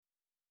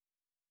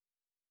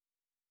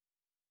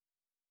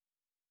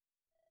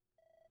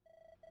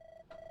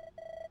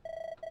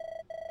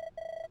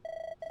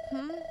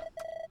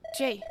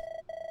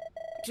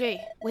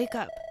Jay, wake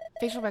up.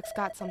 Facial Rec's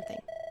got something.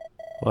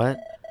 What?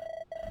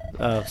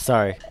 Oh,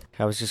 sorry.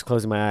 I was just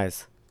closing my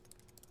eyes.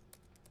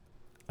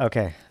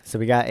 Okay, so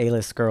we got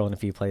A-list girl in a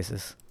few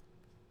places.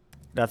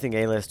 Nothing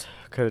A-list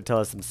could tell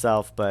us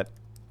himself, but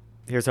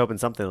here's hoping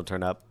something will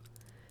turn up.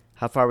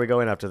 How far are we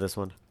going after this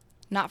one?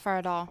 Not far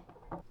at all.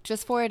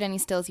 Just forward any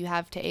stills you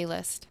have to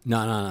A-list.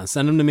 No.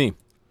 Send them to me.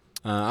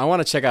 I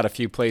want to check out a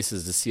few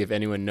places to see if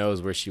anyone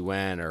knows where she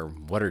went or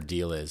what her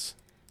deal is.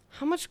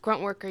 How much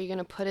grunt work are you going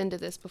to put into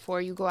this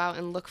before you go out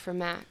and look for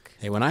Mac?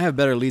 Hey, when I have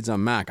better leads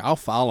on Mac, I'll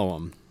follow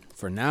him.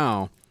 For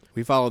now,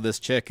 we follow this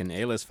chick and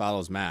A-list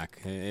follows Mac.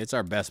 It's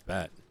our best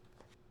bet.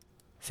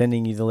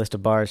 Sending you the list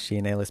of bars she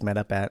and A-list met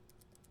up at.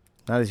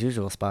 Not his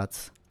usual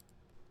spots.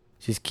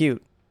 She's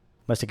cute.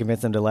 Must have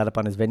convinced him to let up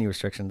on his venue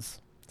restrictions.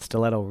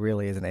 Stiletto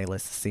really is an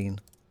A-list scene.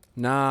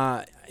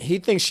 Nah, he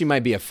thinks she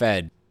might be a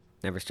Fed.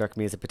 Never struck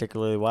me as a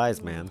particularly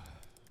wise man.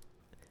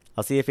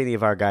 I'll see if any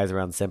of our guys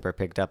around Semper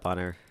picked up on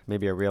her.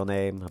 Maybe a real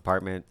name,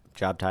 apartment,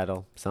 job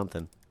title,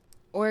 something.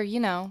 Or,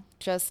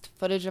 just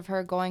footage of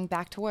her going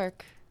back to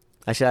work.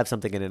 I should have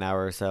something in an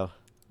hour or so.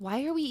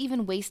 Why are we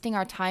even wasting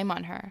our time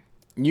on her?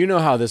 You know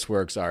how this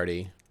works,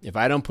 Artie. If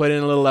I don't put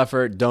in a little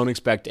effort, don't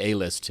expect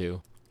A-list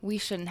to. We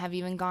shouldn't have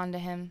even gone to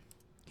him.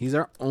 He's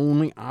our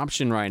only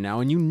option right now,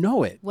 and you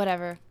know it.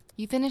 Whatever.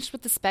 You finished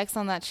with the specs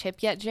on that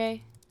chip yet,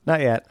 Jay? Not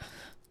yet.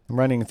 I'm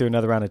running through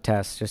another round of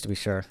tests, just to be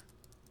sure.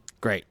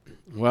 Great.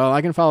 Well,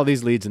 I can follow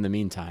these leads in the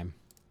meantime.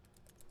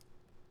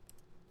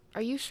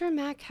 Are you sure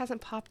Mac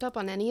hasn't popped up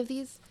on any of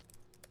these?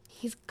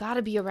 He's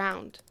gotta be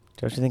around.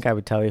 Don't you think I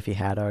would tell you if he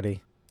had,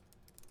 Artie?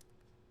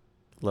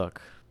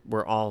 Look,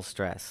 we're all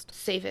stressed.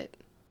 Save it.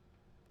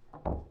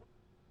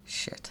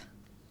 Shit.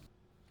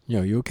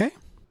 Yo, you okay?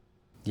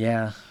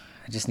 Yeah,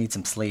 I just need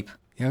some sleep.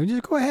 Yeah,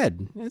 just go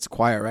ahead. It's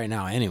quiet right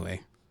now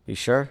anyway. You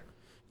sure?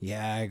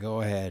 Yeah,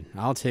 go ahead.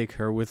 I'll take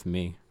her with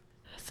me.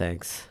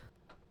 Thanks.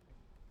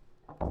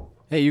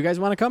 Hey, you guys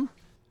want to come?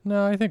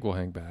 No, I think we'll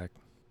hang back.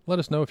 Let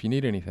us know if you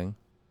need anything.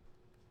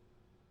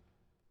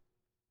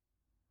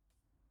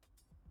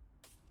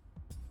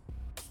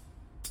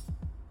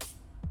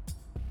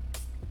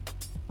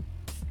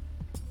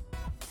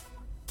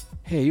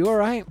 Hey, you all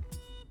right?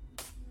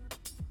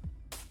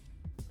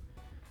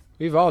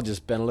 We've all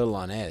just been a little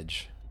on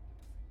edge.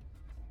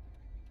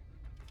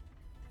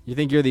 You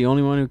think you're the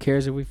only one who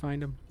cares if we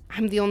find him?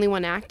 I'm the only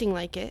one acting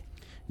like it.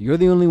 You're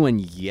the only one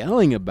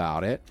yelling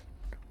about it.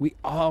 We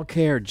all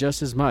care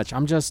just as much.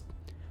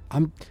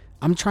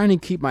 I'm trying to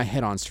keep my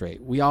head on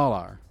straight. We all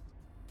are.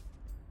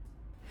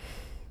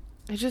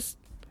 I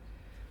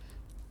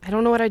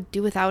don't know what I'd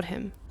do without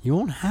him. You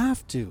won't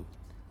have to.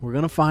 We're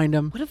going to find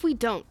him. What if we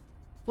don't?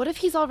 What if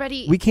he's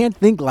already... We can't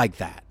think like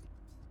that.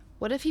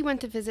 What if he went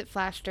to visit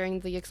Flash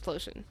during the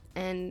explosion,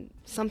 and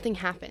something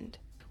happened?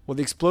 Well,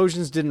 the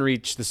explosions didn't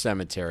reach the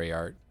cemetery,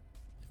 Art.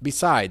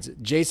 Besides,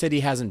 Jay said he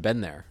hasn't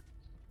been there.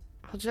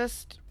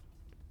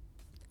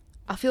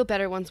 I'll feel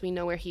better once we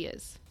know where he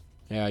is.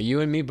 Yeah, you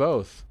and me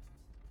both.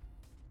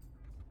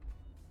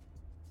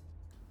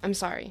 I'm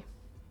sorry.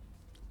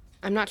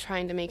 I'm not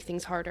trying to make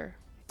things harder.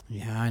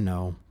 Yeah, I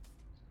know.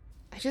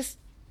 I just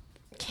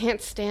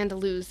can't stand to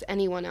lose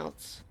anyone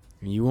else.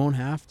 You won't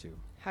have to.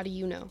 How do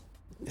you know?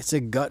 It's a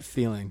gut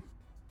feeling.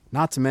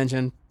 Not to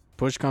mention,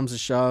 push comes to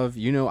shove,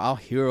 I'll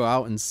hero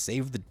out and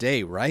save the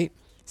day, right?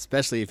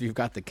 Especially if you've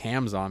got the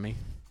cams on me.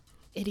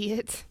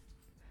 Idiot.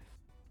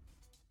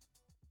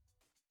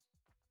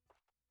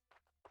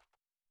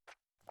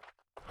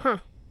 Huh.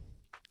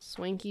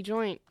 Swanky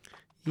joint.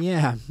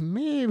 Yeah,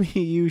 maybe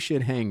you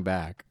should hang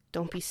back.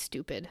 Don't be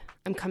stupid.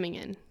 I'm coming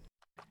in.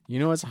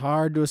 It's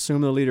hard to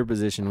assume the leader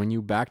position when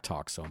you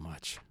backtalk so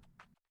much.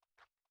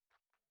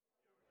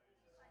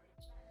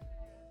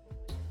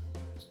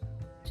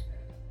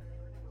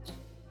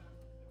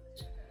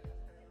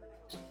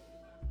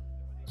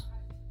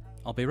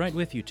 I'll be right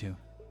with you two.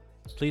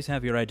 Please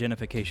have your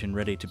identification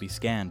ready to be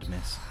scanned,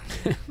 miss.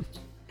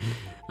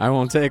 I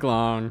won't take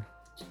long.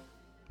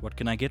 What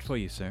can I get for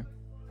you, sir?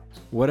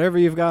 Whatever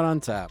you've got on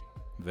tap.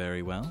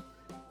 Very well.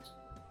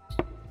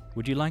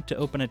 Would you like to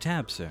open a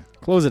tab, sir?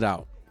 Close it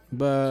out.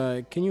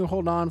 But can you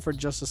hold on for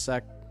just a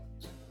sec?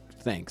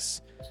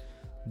 Thanks.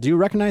 Do you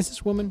recognize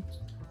this woman?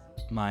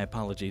 My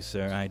apologies,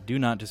 sir. I do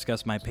not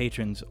discuss my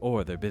patrons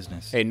or their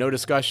business. Hey, no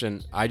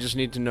discussion. I just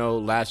need to know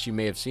last you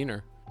may have seen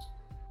her.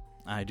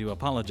 I do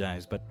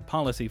apologize, but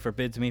policy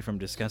forbids me from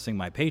discussing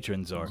my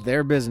patrons or...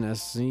 Their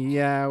business.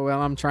 Yeah,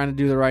 well, I'm trying to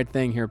do the right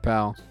thing here,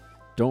 pal.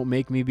 Don't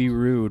make me be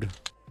rude.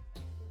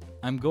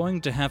 I'm going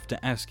to have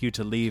to ask you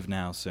to leave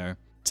now, sir.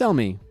 Tell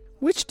me,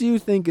 which do you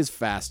think is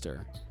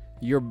faster?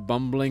 Your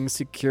bumbling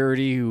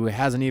security who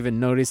hasn't even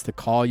noticed the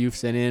call you've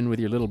sent in with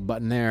your little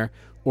button there,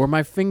 or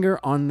my finger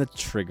on the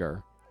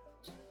trigger?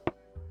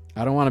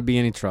 I don't want to be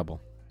any trouble.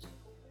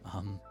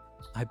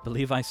 I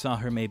believe I saw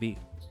her maybe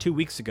 2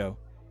 weeks ago.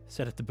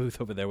 Sat at the booth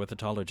over there with a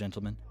taller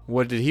gentleman.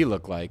 What did he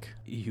look like?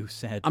 You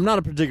said... I'm not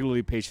a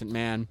particularly patient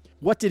man.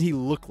 What did he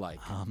look like?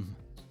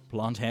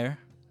 Blonde hair,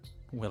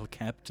 well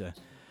kept,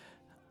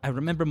 I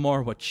remember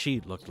more what she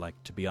looked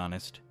like, to be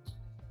honest.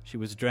 She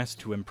was dressed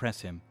to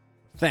impress him.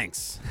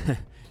 Thanks.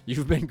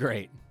 You've been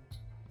great.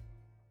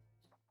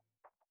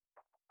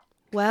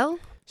 Well,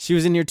 She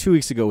was in here 2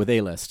 weeks ago with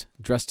A-List,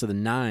 dressed to the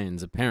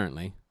nines,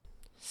 apparently.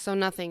 so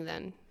nothing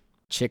then.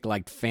 Chick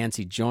liked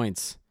fancy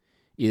joints.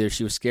 Either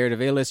she was scared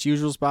of A-List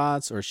usual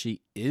spots, or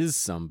she is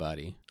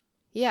somebody.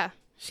 Yeah,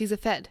 she's a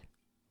Fed.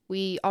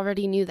 We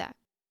already knew that.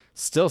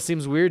 Still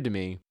seems weird to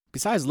me.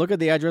 Besides, look at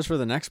the address for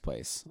the next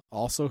place.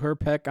 Also her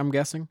peck, I'm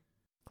guessing?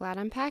 Glad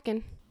I'm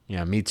packing.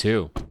 Yeah, me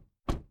too.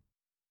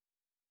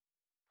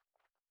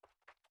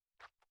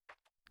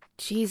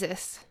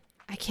 Jesus,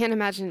 I can't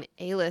imagine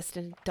A-List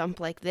in a dump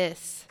like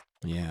this.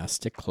 Yeah,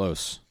 stick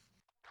close.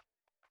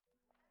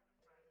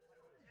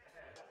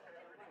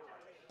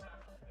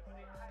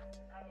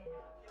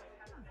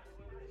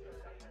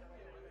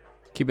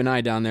 Keep an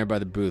eye down there by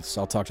the booths.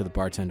 I'll talk to the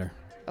bartender.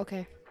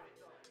 Okay.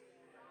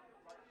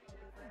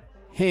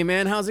 Hey,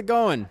 man, how's it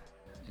going?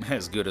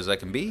 As good as I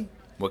can be.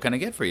 What can I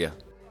get for you?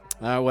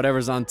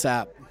 Whatever's on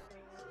tap.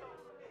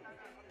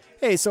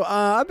 Hey, so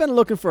I've been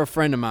looking for a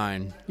friend of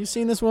mine. You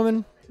seen this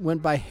woman?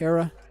 Went by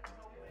Hera.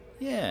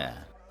 Yeah,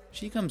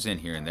 she comes in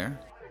here and there.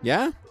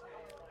 Yeah?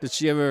 Did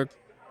she ever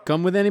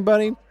come with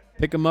anybody?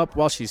 Pick him up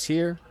while she's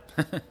here?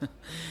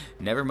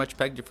 Never much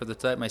pegged her for the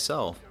type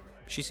myself.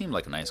 She seemed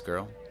like a nice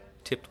girl.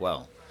 Tipped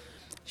well.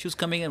 She was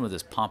coming in with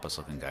this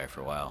pompous-looking guy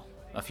for a while.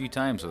 A few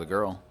times with a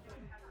girl.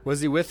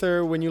 Was he with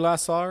her when you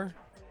last saw her?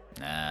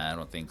 Nah, I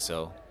don't think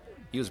so.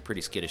 He was a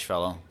pretty skittish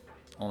fellow.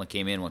 Only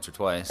came in once or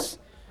twice.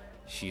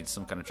 She had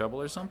some kind of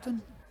trouble or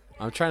something?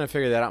 I'm trying to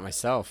figure that out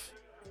myself.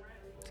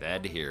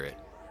 Glad to hear it.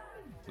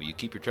 Will you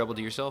keep your trouble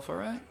to yourself, all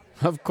right?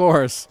 Of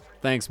course.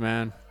 Thanks,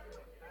 man.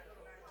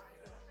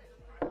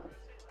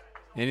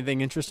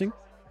 Anything interesting?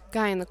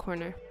 Guy in the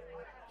corner.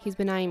 He's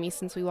been eyeing me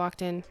since we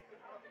walked in.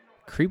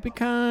 Creepy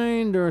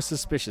kind or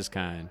suspicious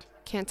kind?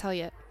 Can't tell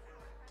yet.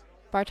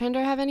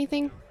 Bartender have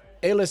anything?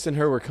 A-List and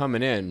her were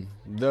coming in,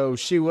 though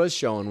she was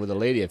showing with a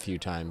lady a few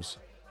times.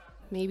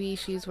 Maybe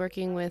she's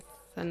working with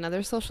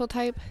another social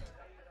type?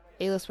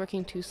 A-List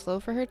working too slow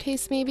for her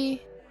taste,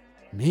 maybe?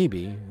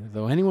 Maybe,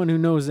 though anyone who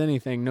knows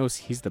anything knows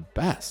he's the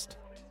best.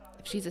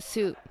 If she's a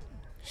suit,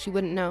 she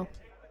wouldn't know.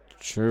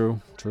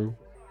 True.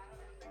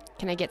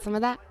 Can I get some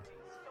of that?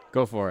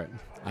 Go for it.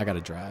 I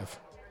gotta drive.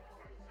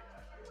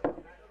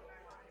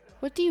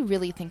 What do you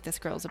really think this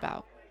girl's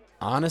about?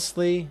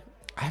 Honestly,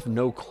 I have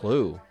no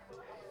clue.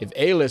 If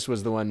A-List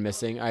was the one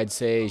missing, I'd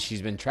say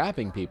she's been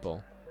trapping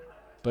people.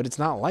 But it's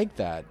not like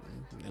that.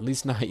 At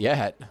least not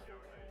yet.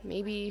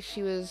 Maybe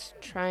she was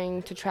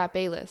trying to trap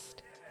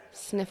A-List.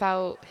 Sniff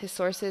out his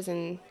sources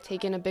and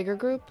take in a bigger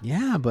group?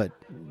 Yeah, but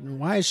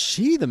why is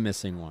she the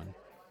missing one?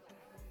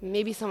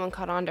 Maybe someone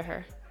caught on to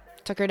her.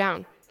 Took her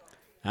down.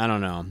 I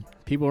don't know.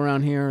 People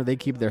around here, they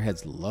keep their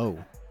heads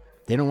low.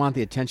 They don't want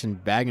the attention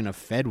bagging a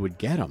Fed would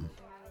get them.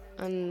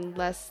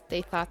 Unless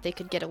they thought they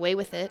could get away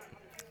with it.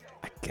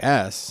 I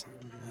guess.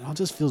 It all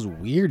just feels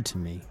weird to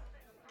me.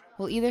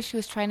 Well, either she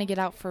was trying to get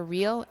out for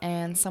real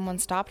and someone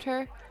stopped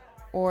her,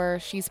 or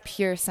she's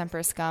pure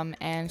Semper scum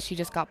and she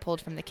just got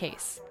pulled from the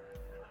case.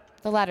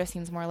 The latter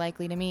seems more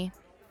likely to me.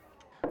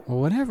 Well,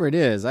 whatever it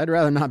is, I'd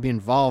rather not be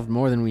involved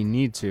more than we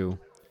need to.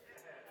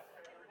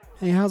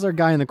 Hey, how's our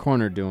guy in the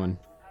corner doing?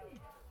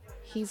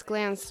 He's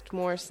glanced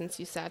more since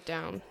you sat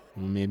down.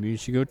 Well, maybe you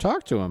should go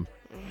talk to him.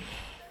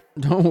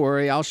 Don't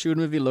worry, I'll shoot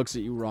him if he looks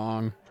at you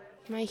wrong.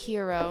 My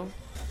hero.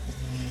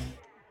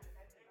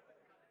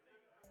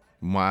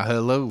 Why,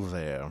 hello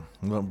there.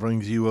 What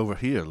brings you over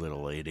here,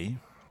 little lady?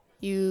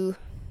 You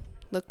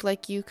looked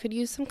like you could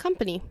use some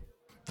company.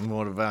 And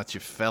what about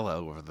your fella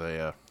over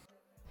there?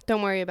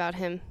 Don't worry about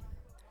him.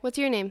 What's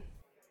your name?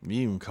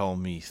 You can call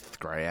me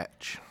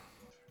Scratch.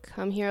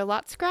 Come here a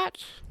lot,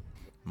 Scratch?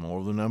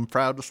 More than I'm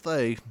proud to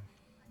say.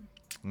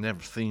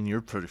 Never seen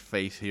your pretty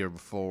face here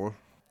before.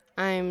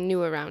 I'm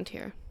new around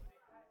here.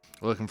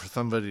 Looking for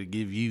somebody to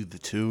give you the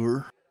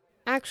tour?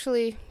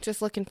 Actually,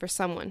 just looking for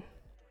someone.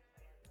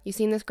 You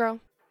seen this girl?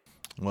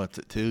 What's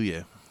it to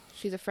you?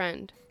 She's a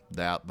friend.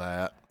 Doubt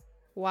that.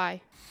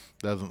 Why?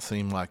 Doesn't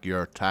seem like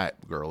your type,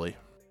 girlie.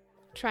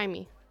 Try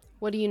me.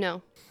 What do you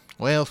know?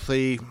 Well,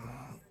 see,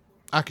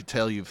 I could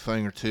tell you a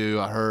thing or two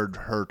I heard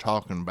her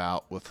talking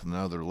about with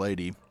another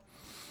lady,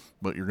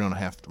 but you're going to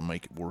have to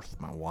make it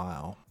worth my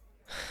while.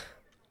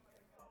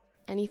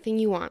 Anything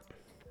you want.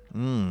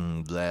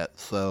 That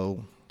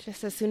so?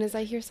 Just as soon as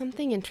I hear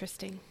something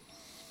interesting.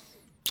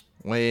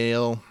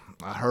 Well,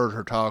 I heard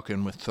her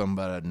talking with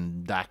somebody,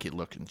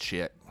 dyke-looking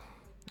chick.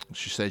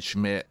 She said she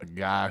met a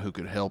guy who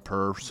could help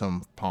her,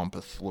 some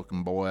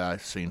pompous-looking boy.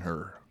 I've seen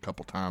her a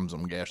couple times,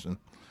 I'm guessing.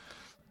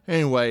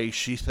 Anyway,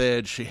 she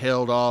said she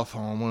held off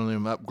on one of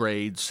them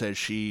upgrades, said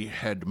she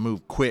had to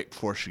move quick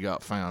before she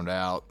got found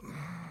out.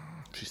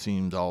 She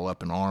seemed all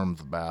up in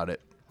arms about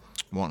it,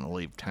 wanting to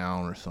leave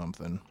town or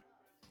something.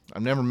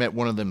 I've never met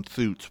one of them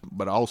suits,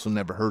 but I also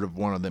never heard of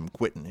one of them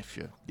quitting, if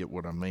you get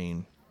what I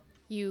mean.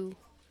 You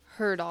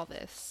heard all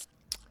this.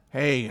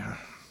 Hey,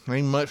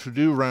 ain't much to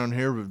do around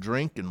here but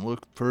drink and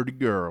look at pretty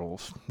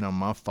girls. Now,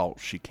 my fault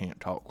she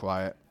can't talk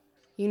quiet.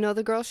 You know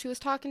the girl she was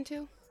talking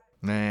to?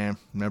 Nah,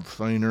 never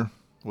seen her.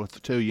 What's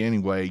to tell you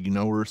anyway? You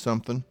know her or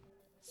something?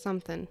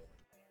 Something.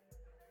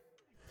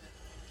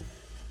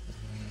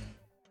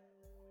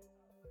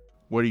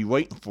 What are you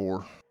waiting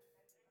for?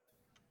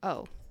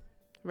 Oh,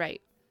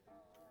 right.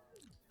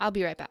 I'll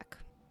be right back.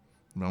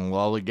 Don't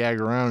lollygag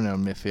around now,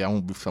 Miffy. I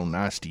won't be so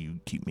nice to you.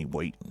 Keep me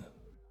waiting.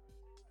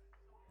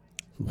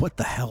 What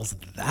the hell's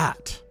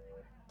that?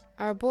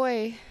 Our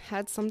boy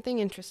had something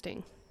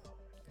interesting.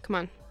 Come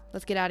on,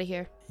 let's get out of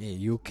here. Hey,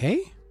 you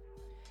okay?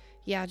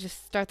 Yeah,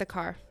 just start the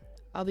car.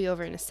 I'll be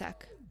over in a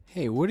sec.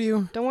 Hey, what are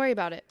you... Don't worry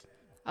about it.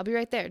 I'll be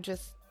right there.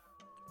 Just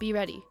be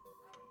ready.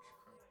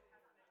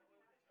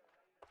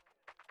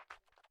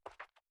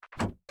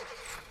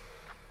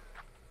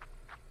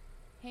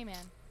 Hey, man.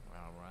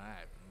 All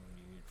right.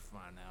 You need to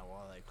find out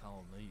why they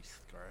call these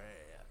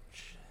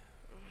scratch.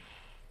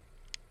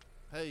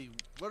 Hey,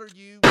 what are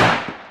you...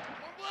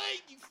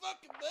 Wait, you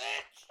fucking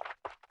bitch!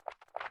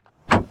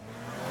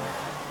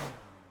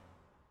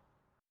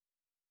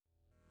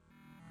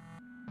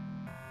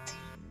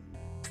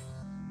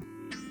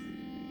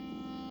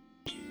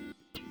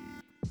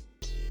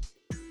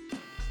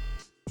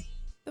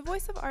 The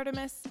voice of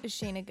Artemis is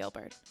Shayna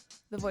Gilbert.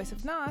 The voice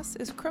of Nos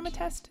is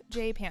Chromatest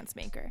J.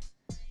 Pantsmaker.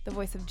 The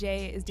voice of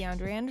Jay is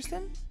DeAndre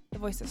Anderson. The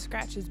voice of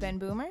Scratch is Ben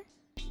Boomer.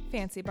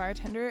 Fancy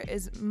Bartender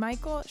is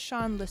Michael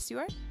Sean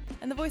Lesueur.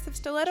 And the voice of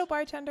Stiletto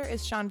Bartender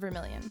is Sean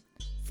Vermillion.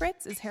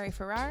 Fritz is Harry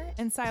Farrar,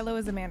 and Silo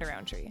is Amanda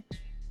Roundtree.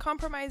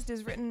 Compromised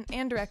is written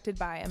and directed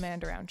by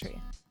Amanda Roundtree.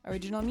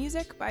 Original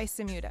music by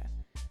Simuda.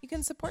 You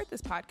can support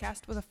this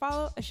podcast with a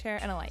follow, a share,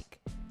 and a like.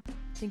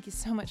 Thank you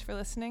so much for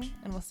listening,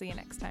 and we'll see you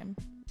next time.